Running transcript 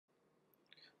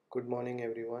Good morning,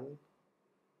 everyone.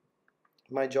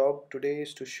 My job today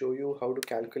is to show you how to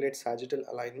calculate sagittal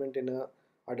alignment in a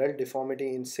adult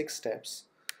deformity in 6 steps,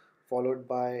 followed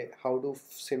by how to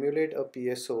simulate a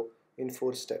PSO in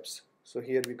 4 steps. So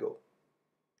here we go.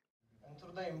 And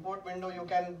through the import window, you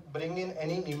can bring in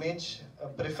any image,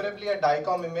 preferably a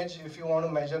DICOM image if you want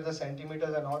to measure the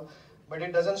centimeters and all. But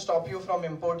it doesn't stop you from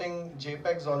importing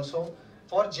JPEGs also.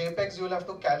 For JPEGs, you'll have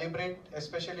to calibrate,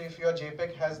 especially if your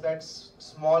JPEG has that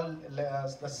small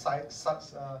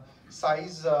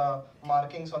size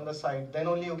markings on the side. Then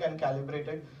only you can calibrate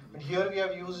it. But here we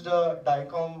have used a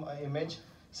DICOM image.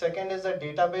 Second is the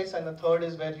database, and the third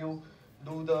is where you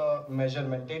do the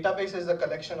measurement. Database is the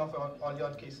collection of all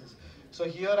your cases. So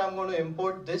here I'm going to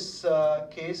import this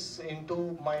case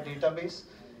into my database,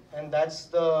 and that's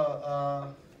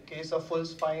the case of full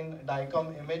spine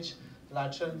DICOM image,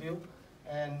 lateral view.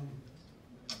 And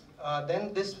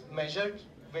then this measured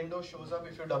window shows up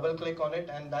if you double click on it,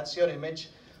 and that's your image.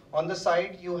 On the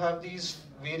side you have these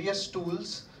various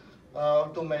tools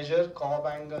to measure cob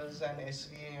angles and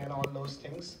SVA and all those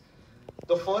things.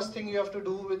 The first thing you have to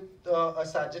do with a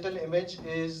sagittal image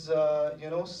is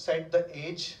set the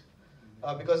age,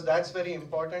 because that's very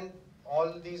important.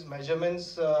 All these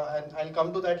measurements, and I'll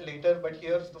come to that later, but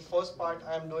here the first part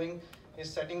I'm doing is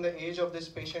setting the age of this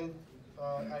patient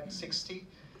at 60,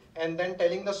 and then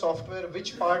telling the software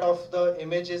which part of the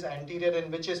image is anterior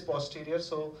and which is posterior.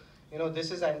 So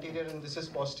this is anterior and this is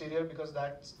posterior, because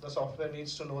that's the software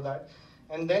needs to know that.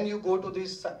 And then you go to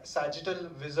this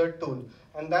sagittal wizard tool,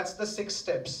 and that's the 6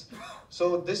 steps.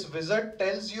 So this wizard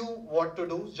tells you what to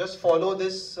do. Just follow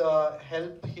this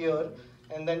help here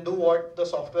and then do what the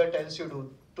software tells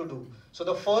you to do. So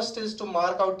the first is to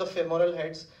mark out the femoral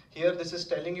heads. Here this is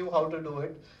telling you how to do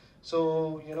it.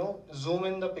 So zoom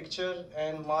in the picture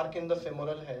and mark in the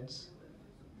femoral heads.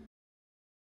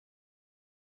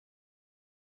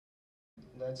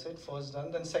 That's it, first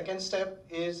done. Then second step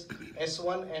is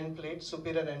S1 end plate,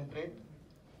 superior end plate.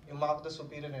 You mark the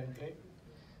superior end plate.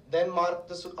 Then mark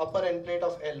the upper end plate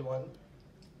of L1.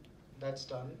 That's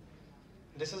done.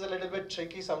 This is a little bit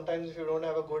tricky sometimes if you don't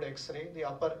have a good X-ray, the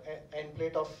upper end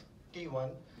plate of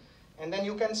T1. And then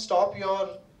you can stop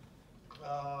your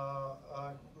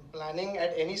planning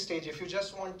at any stage. If you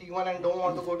just want T1 and don't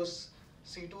want to go to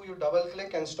C2, you double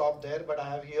click and stop there. But I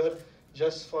have here,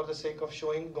 just for the sake of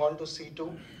showing, gone to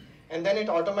C2. And then it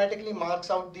automatically marks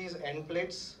out these end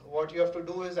plates. What you have to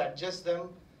do is adjust them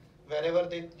wherever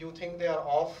you think they are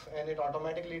off, and it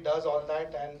automatically does all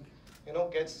that and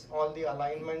gets all the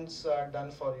alignments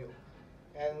done for you.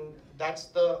 And that's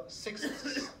the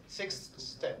sixth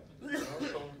step.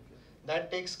 So that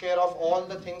takes care of all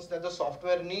the things that the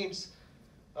software needs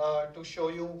to show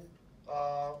you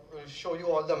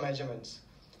all the measurements.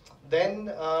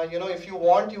 Then, if you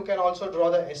want, you can also draw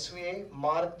the SVA,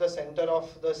 mark the center of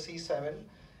the C7,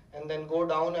 and then go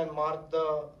down and mark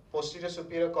the posterior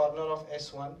superior corner of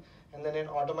S1, and then it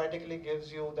automatically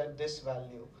gives you this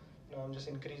value. Now I'm just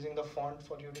increasing the font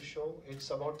for you to show.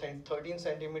 It's about 13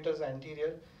 centimeters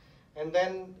anterior. And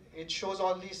then it shows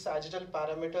all these sagittal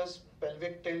parameters,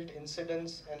 pelvic tilt,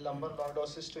 incidence, and lumbar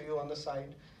lordosis to you on the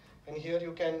side. And here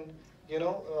you can,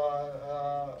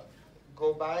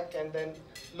 go back and then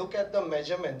look at the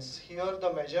measurements. Here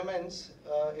the measurements,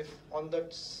 if on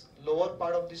the lower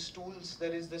part of these tools,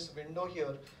 there is this window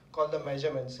here called the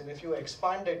measurements. And if you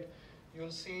expand it,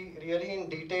 you'll see really in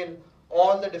detail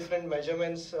all the different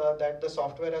measurements that the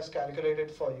software has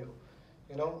calculated for you.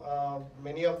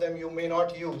 Many of them you may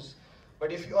not use.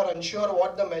 But if you are unsure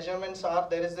what the measurements are,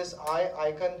 there is this eye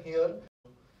icon here.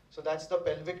 So that's the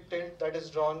pelvic tilt that is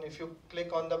drawn. If you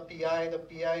click on the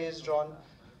PI is drawn.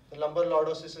 The lumbar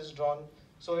lordosis is drawn.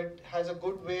 So it has a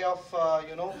good way of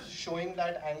showing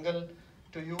that angle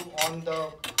to you on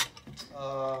the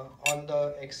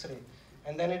X-ray.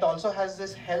 And then it also has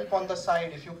this help on the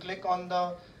side. If you click on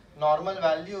the normal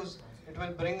values, it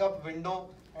will bring up window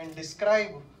and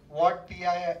describe what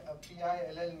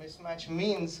PI-LL mismatch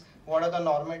means, what are the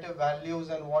normative values,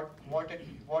 and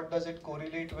what does it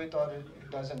correlate with or it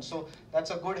doesn't. So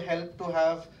that's a good help to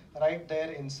have right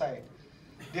there inside.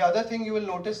 The other thing you will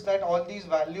notice that all these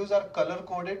values are color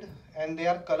coded, and they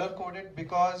are color coded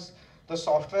because the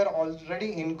software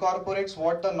already incorporates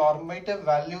what the normative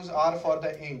values are for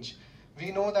the age.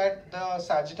 We know that the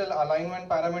sagittal alignment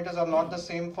parameters are not the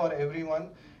same for everyone,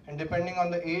 and depending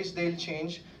on the age they'll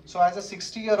change. So as a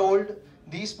 60-year-old,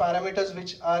 these parameters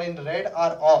which are in red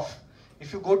are off.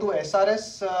 If you go to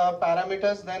SRS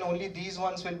parameters, then only these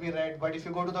ones will be red. But if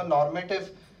you go to the normative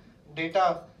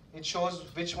data, it shows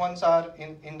which ones are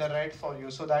in the red for you.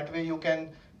 So that way you can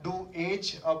do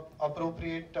age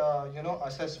appropriate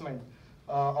assessment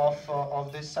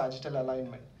of this sagittal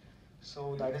alignment.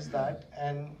 So that is that.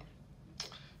 And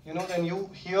then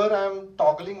here I'm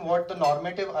toggling what the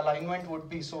normative alignment would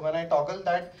be. So when I toggle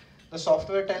that, the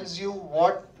software tells you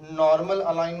what normal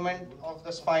alignment of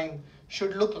the spine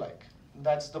should look like.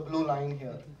 That's the blue line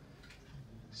here.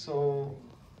 So,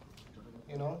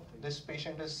 this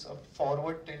patient is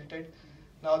forward tilted.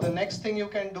 Now the next thing you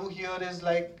can do here is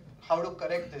like how to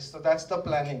correct this. So that's the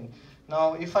planning.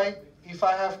 Now if I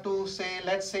have to say,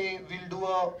 let's say we'll do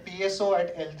a PSO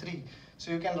at L3.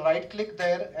 So you can right click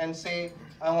there and say,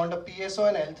 I want a PSO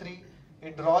and L3.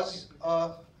 It draws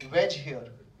a wedge here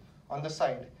on the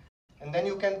side. And then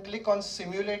you can click on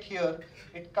simulate here.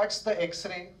 It cuts the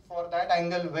X-ray for that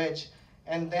angle wedge.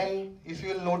 And then if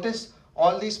you'll notice,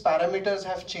 all these parameters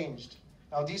have changed.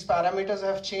 Now these parameters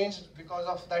have changed because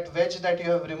of that wedge that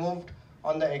you have removed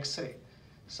on the X-ray.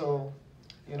 So,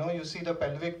 you see the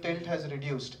pelvic tilt has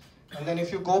reduced. And then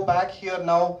if you go back here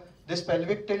now, this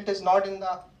pelvic tilt is not in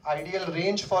the ideal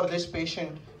range for this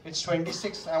patient. It's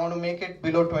 26, I want to make it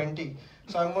below 20.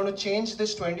 So I'm going to change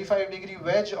this 25-degree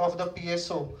wedge of the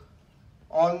PSO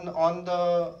on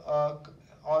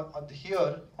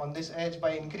this edge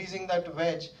by increasing that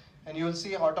wedge, and you will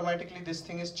see automatically this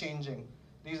thing is changing.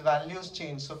 These values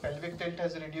change. So pelvic tilt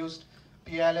has reduced,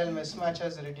 PLL mismatch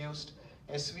has reduced,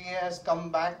 SVA has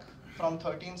come back from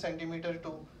 13 centimeter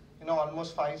to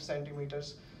almost 5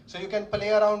 centimeters. So you can play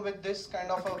around with this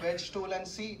kind of a wedge tool and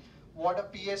see what a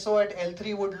PSO at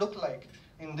L3 would look like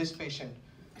in this patient,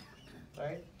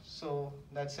 right? So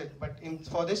that's it. But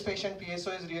for this patient,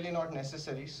 PSO is really not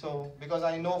necessary. So because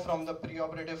I know from the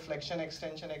preoperative flexion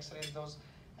extension X-rays, those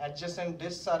adjacent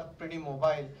discs are pretty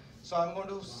mobile. So I'm going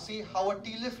to see how a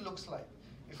T-lift looks like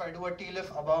if I do a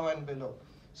T-lift above and below.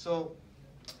 So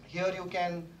here you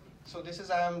can, so this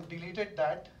is, I am deleted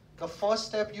that. The first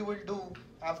step you will do,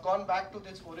 I've gone back to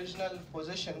this original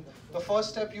position. The first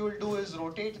step you will do is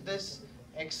rotate this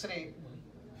X-ray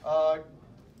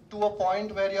to a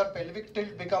point where your pelvic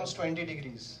tilt becomes 20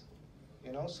 degrees.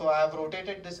 So I have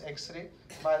rotated this X-ray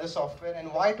by the software.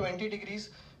 And why 20 degrees?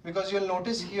 Because you'll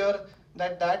notice here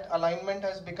that alignment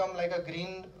has become like a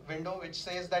green window which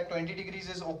says that 20 degrees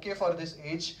is okay for this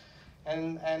age.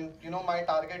 And my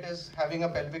target is having a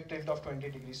pelvic tilt of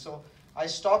 20 degrees. So I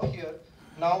stop here.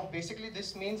 Now basically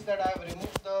this means that I have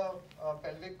removed the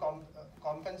pelvic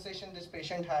compensation this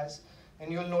patient has.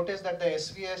 And you'll notice that the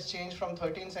SVA has changed from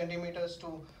 13 centimeters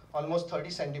to almost 30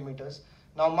 centimeters.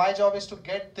 Now my job is to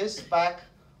get this back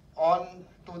on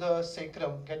to the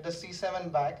sacrum, get the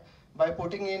C7 back by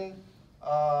putting in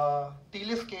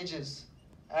T-lift cages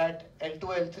at L2,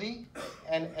 L3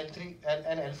 and L3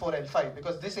 and L4, L5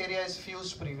 because this area is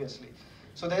fused previously.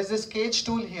 So there's this cage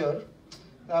tool here.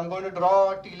 I'm going to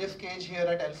draw a T-lift cage here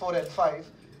at L4, L5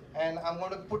 and I'm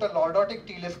going to put a lordotic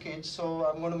T-lift cage. So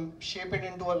I'm going to shape it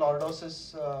into a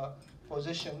lordosis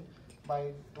position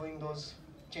by doing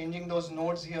changing those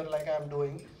nodes here like I'm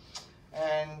doing.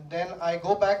 And then I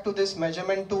go back to this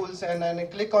measurement tools and then I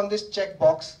click on this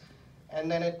checkbox, and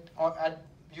then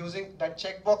using that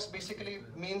checkbox basically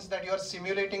means that you're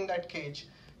simulating that cage.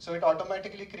 So it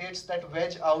automatically creates that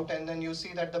wedge out, and then you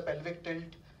see that the pelvic tilt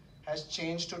has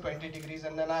changed to 20 degrees,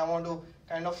 and then I want to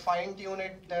kind of fine tune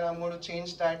it. Then I'm going to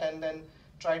change that and then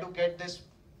try to get this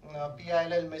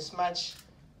PILL mismatch,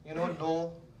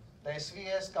 low. The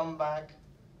SVA has come back.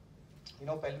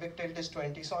 Pelvic tilt is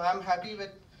 20. So I'm happy with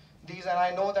these, and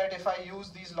I know that if I use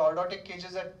these lordotic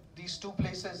cages at these two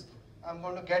places, I'm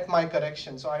going to get my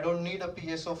correction. So I don't need a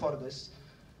PSO for this.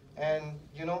 And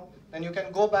then you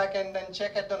can go back and then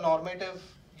check at the normative.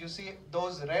 You see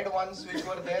those red ones which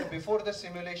were there before the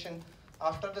simulation,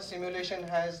 after the simulation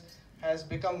has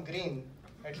become green.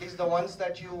 At least the ones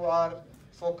that you are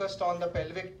focused on the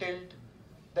pelvic tilt.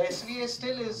 The SVA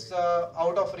still is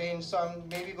out of range, so I'm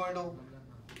maybe going to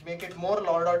make it more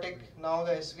lordotic. Now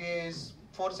the SVA is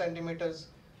 4 centimeters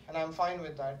and I'm fine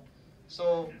with that.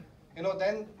 So,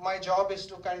 then my job is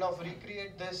to kind of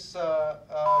recreate this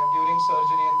during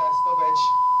surgery, and that's the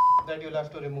wedge that you'll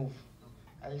have to remove.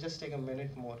 I'll just take a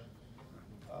minute more.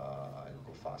 I'll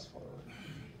go fast forward.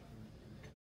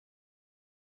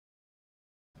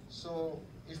 So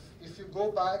if you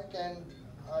go back and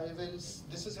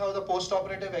this is how the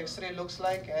post-operative X-ray looks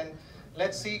like, and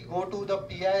let's see, go to the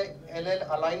PILL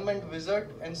alignment wizard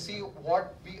and see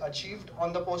what we achieved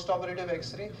on the post-operative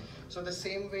X-ray. So the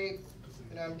same way,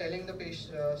 I'm telling the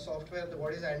patient, software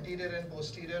what is anterior and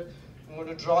posterior. I'm going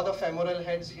to draw the femoral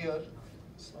heads here.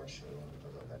 It's not sure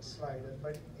because of that slider,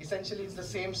 but essentially it's the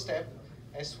same step,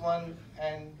 S1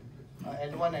 and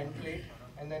L1 end plate,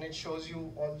 and then it shows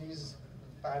you all these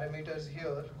parameters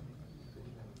here.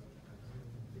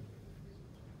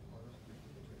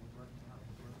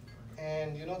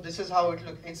 And this is how it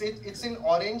looks. It's in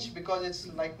orange because it's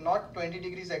like not 20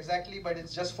 degrees exactly, but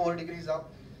it's just 4 degrees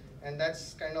up, and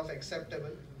that's kind of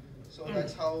acceptable. So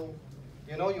that's how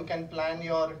you can plan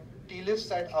your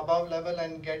T-lifts at above level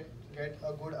and get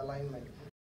a good alignment.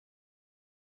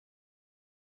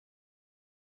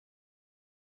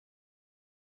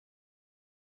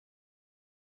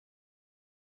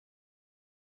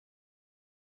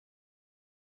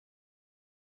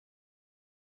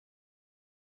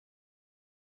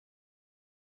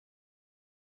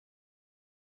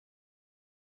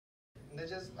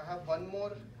 I have one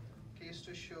more case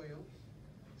to show you,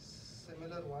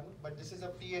 similar one, but this is a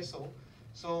PSO.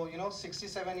 So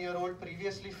 67-year-old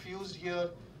previously fused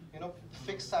here,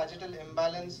 fixed sagittal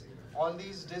imbalance. All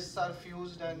these discs are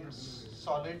fused and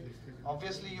solid.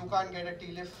 Obviously, you can't get a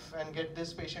T-lift and get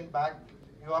this patient back.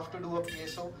 You have to do a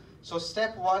PSO. So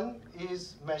step 1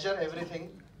 is measure everything.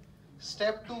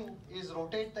 Step 2 is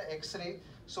rotate the X-ray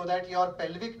so that your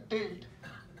pelvic tilt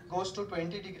goes to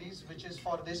 20 degrees, which is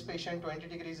for this patient 20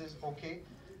 degrees is okay.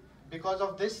 Because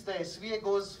of this, the SVA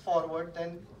goes forward,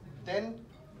 then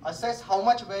assess how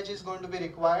much wedge is going to be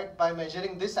required by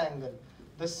measuring this angle,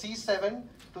 the C7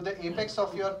 to the apex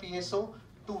of your PSO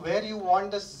to where you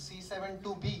want the C7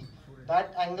 to be.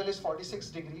 That angle is 46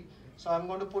 degree. So I'm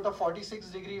going to put a 46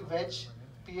 degree wedge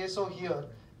PSO here,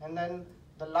 and then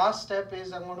the last step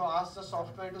is I'm going to ask the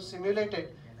software to simulate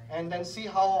it and then see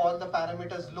how all the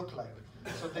parameters look like.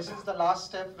 So this is the last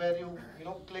step where you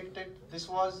clicked it. This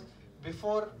was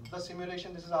before the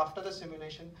simulation, this is after the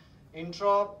simulation.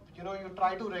 Intra, you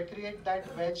try to recreate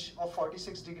that wedge of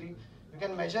 46 degree. You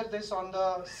can measure this on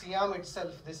the C-arm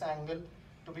itself, this angle,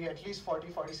 to be at least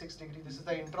 46 degree. This is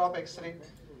the intra-op X-ray.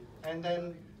 And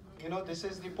then, this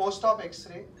is the post-op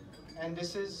X-ray. And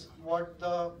this is what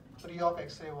the pre-op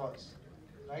X-ray was,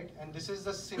 right? And this is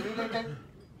the simulated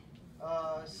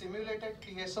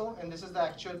PSO, and this is the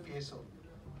actual PSO.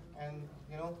 And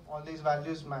all these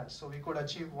values match, so we could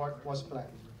achieve what was planned.